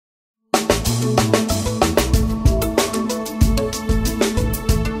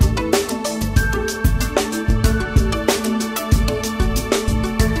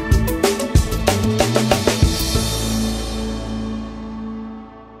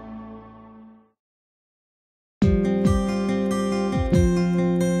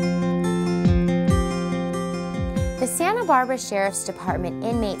Santa Barbara Sheriff's Department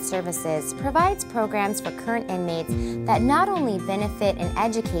Inmate Services provides programs for current inmates that not only benefit and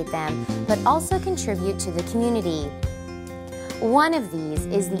educate them, but also contribute to the community. One of these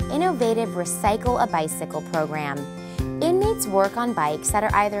is the innovative Recycle a Bicycle program. Inmates work on bikes that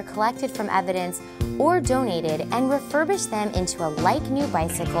are either collected from evidence or donated and refurbish them into a like-new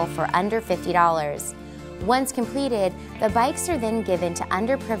bicycle for under $50. Once completed, the bikes are then given to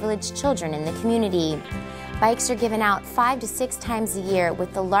underprivileged children in the community. Bikes are given out 5 to 6 times a year,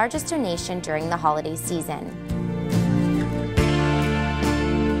 with the largest donation during the holiday season.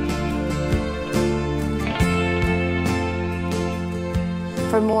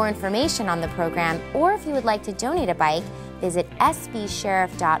 For more information on the program, or if you would like to donate a bike, visit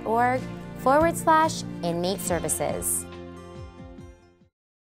sbsheriff.org/inmate services.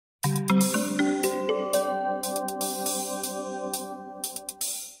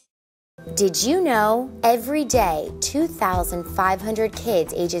 Did you know every day 2,500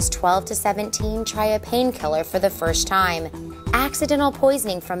 kids ages 12 to 17 try a painkiller for the first time? Accidental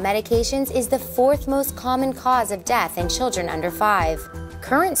poisoning from medications is the 4th most common cause of death in children under 5.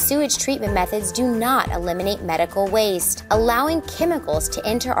 Current sewage treatment methods do not eliminate medical waste, allowing chemicals to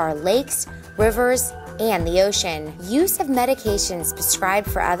enter our lakes, rivers, and the ocean. Use of medications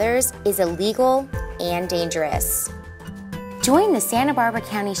prescribed for others is illegal and dangerous. Join the Santa Barbara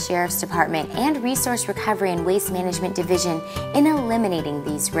County Sheriff's Department and Resource Recovery and Waste Management Division in eliminating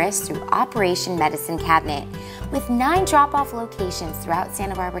these risks through Operation Medicine Cabinet. With 9 drop-off locations throughout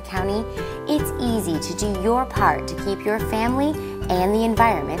Santa Barbara County, it's easy to do your part to keep your family and the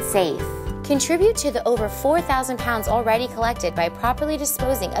environment safe. Contribute to the over 4,000 pounds already collected by properly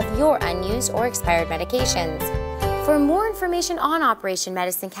disposing of your unused or expired medications. For more information on Operation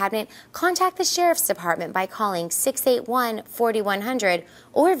Medicine Cabinet, contact the Sheriff's Department by calling 681-4100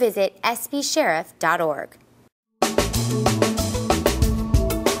 or visit sbsheriff.org.